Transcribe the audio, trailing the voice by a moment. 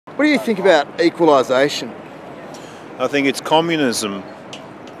What do you think about equalisation? I think it's communism,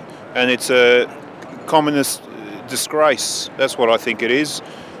 and it's a communist disgrace. That's what I think it is.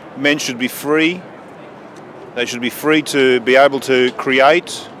 Men should be free. They should be free to be able to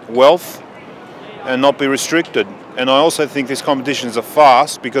create wealth and not be restricted. And I also think this competition is a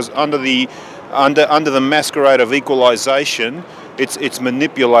farce, because under the masquerade of equalisation, it's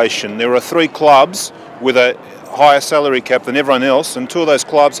manipulation. There are 3 clubs with a higher salary cap than everyone else, and 2 of those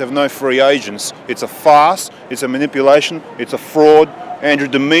clubs have no free agents. It's a farce, it's a manipulation, it's a fraud. Andrew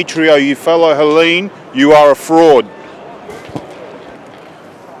Demetrio, you fellow Helene, you are a fraud.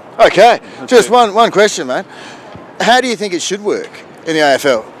 Okay, just one question, mate. How do you think it should work in the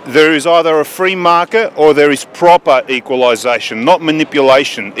AFL? There is either a free market or there is proper equalisation, not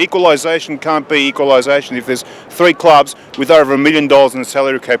manipulation. Equalisation can't be equalisation if there's 3 clubs with over $1 million in the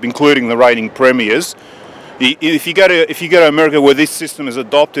salary cap, including the reigning premiers. If you go to America, where this system is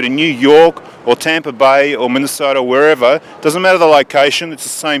adopted, in New York or Tampa Bay or Minnesota or wherever, doesn't matter the location, it's the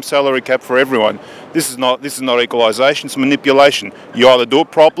same salary cap for everyone. This is not equalisation, it's manipulation. You either do it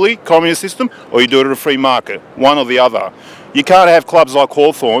properly, communist system, or you do it at a free market, one or the other. You can't have clubs like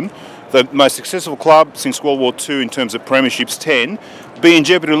Hawthorn, the most successful club since World War II in terms of premierships, 10, be in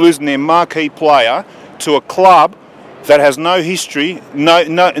jeopardy of losing their marquee player to a club that has no history,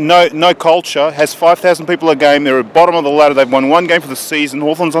 no culture, has 5,000 people a game. They're at the bottom of the ladder. They've won 1 game for the season.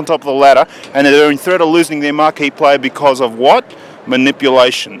 Hawthorn's on top of the ladder, and they're in threat of losing their marquee player because of what?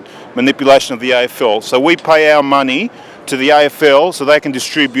 Manipulation of the AFL. So we pay our money to the AFL so they can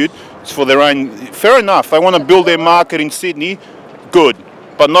distribute for their own. Fair enough. They want to build their market in Sydney. Good,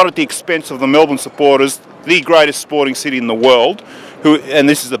 but not at the expense of the Melbourne supporters, the greatest sporting city in the world, and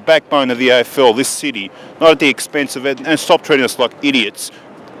this is the backbone of the AFL, this city, not at the expense of it, and stop treating us like idiots,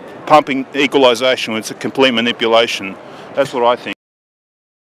 pumping equalisation when it's a complete manipulation. That's what I think.